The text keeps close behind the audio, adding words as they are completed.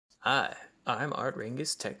Hi, I'm Art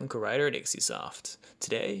Ringis, technical writer at IXISoft.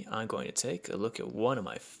 Today, I'm going to take a look at one of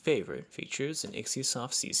my favorite features in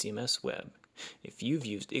IXISoft CCMS Web. If you've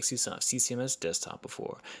used IXISoft CCMS Desktop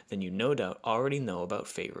before, then you no doubt already know about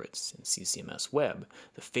favorites. In CCMS Web,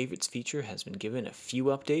 the favorites feature has been given a few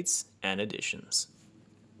updates and additions.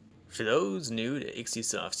 For those new to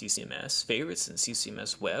IXISoft CCMS, favorites in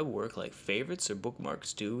CCMS Web work like favorites or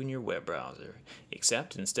bookmarks do in your web browser,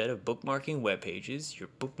 except instead of bookmarking web pages, you're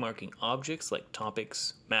bookmarking objects like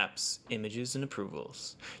topics, maps, images, and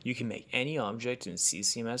approvals. You can make any object in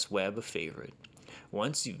CCMS Web a favorite.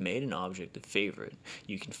 Once you've made an object a favorite,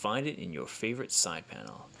 you can find it in your favorite side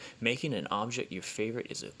panel. Making an object your favorite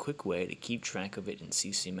is a quick way to keep track of it in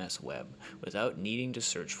CCMS Web without needing to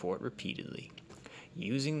search for it repeatedly.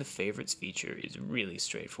 Using the favorites feature is really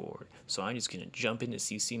straightforward, so I'm just going to jump into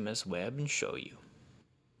CCMS Web and show you.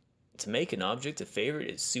 To make an object a favorite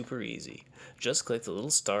is super easy. Just click the little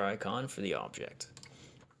star icon for the object.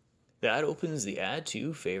 That opens the Add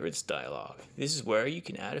to Favorites dialog. This is where you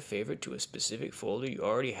can add a favorite to a specific folder you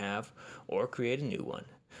already have or create a new one.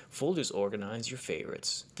 Folders organize your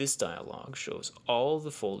favorites. This dialog shows all the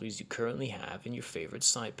folders you currently have in your favorites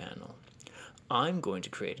side panel. I'm going to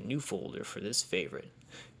create a new folder for this favorite.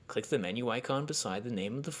 Click the menu icon beside the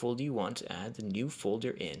name of the folder you want to add the new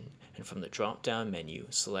folder in, and from the drop-down menu,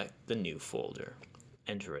 select the new folder.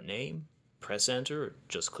 Enter a name, press enter, or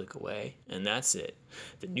just click away, and that's it.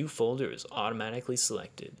 The new folder is automatically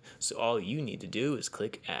selected, so all you need to do is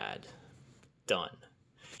click Add. Done.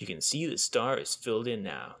 You can see the star is filled in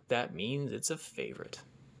now. That means it's a favorite.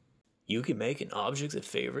 You can make an object a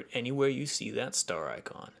favorite anywhere you see that star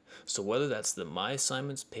icon. So whether that's the My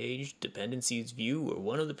Assignments page, Dependencies view, or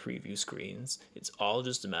one of the preview screens, it's all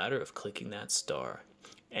just a matter of clicking that star.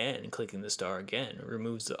 And clicking the star again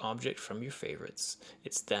removes the object from your favorites.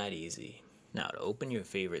 It's that easy. Now to open your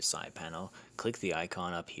favorite side panel, click the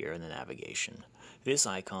icon up here in the navigation. This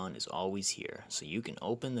icon is always here, so you can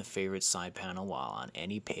open the favorite side panel while on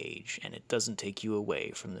any page, and it doesn't take you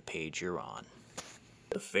away from the page you're on.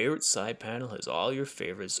 The favorite side panel has all your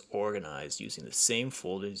favorites organized using the same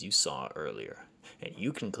folders you saw earlier, and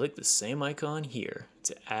you can click the same icon here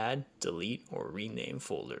to add, delete, or rename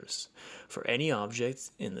folders. For any object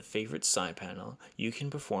in the favorite side panel, you can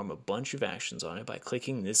perform a bunch of actions on it by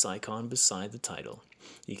clicking this icon beside the title.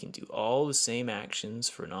 You can do all the same actions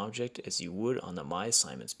for an object as you would on the My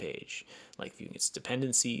Assignments page, like viewing its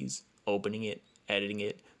dependencies, opening it, editing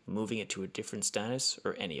it, moving it to a different status,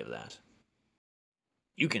 or any of that.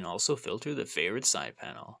 You can also filter the favorite side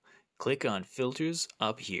panel. Click on Filters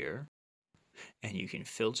up here, and you can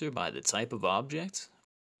filter by the type of object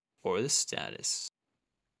or the status.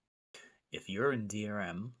 If you're in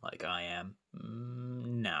DRM, like I am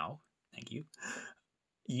now, thank you,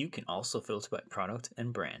 you can also filter by product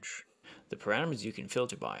and branch. The parameters you can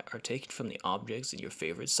filter by are taken from the objects in your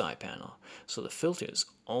favorite side panel, so the filters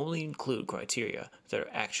only include criteria that are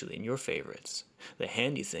actually in your favorites. The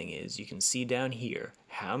handy thing is you can see down here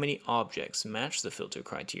how many objects match the filter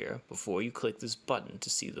criteria before you click this button to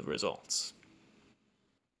see the results.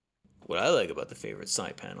 What I like about the favorite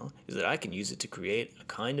side panel is that I can use it to create a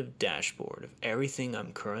kind of dashboard of everything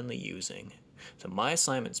I'm currently using. The My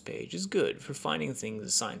Assignments page is good for finding things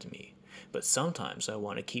assigned to me, but sometimes I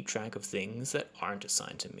want to keep track of things that aren't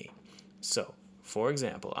assigned to me. So, for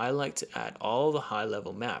example, I like to add all the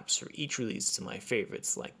high-level maps for each release to my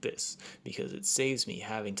favorites like this, because it saves me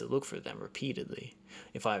having to look for them repeatedly.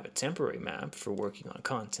 If I have a temporary map for working on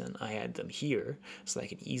content, I add them here so I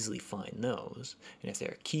can easily find those, and if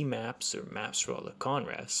there are key maps or maps for all the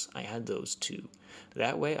conrefs, I add those too.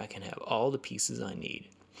 That way I can have all the pieces I need.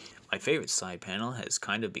 My favorite side panel has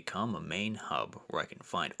kind of become a main hub where I can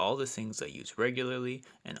find all the things I use regularly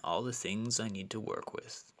and all the things I need to work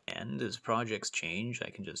with. And as projects change, I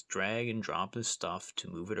can just drag and drop this stuff to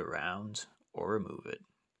move it around or remove it.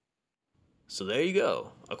 So there you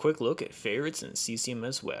go, a quick look at favorites in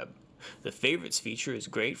CCMS Web. The favorites feature is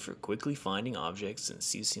great for quickly finding objects in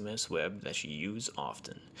CCMS Web that you use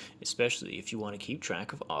often, especially if you want to keep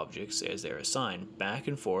track of objects as they're assigned back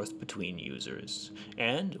and forth between users.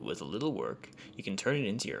 And with a little work, you can turn it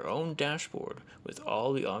into your own dashboard with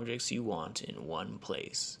all the objects you want in one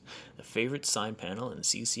place. The favorite side panel in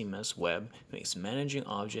CCMS Web makes managing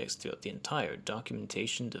objects throughout the entire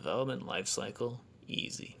documentation development lifecycle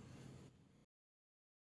easy.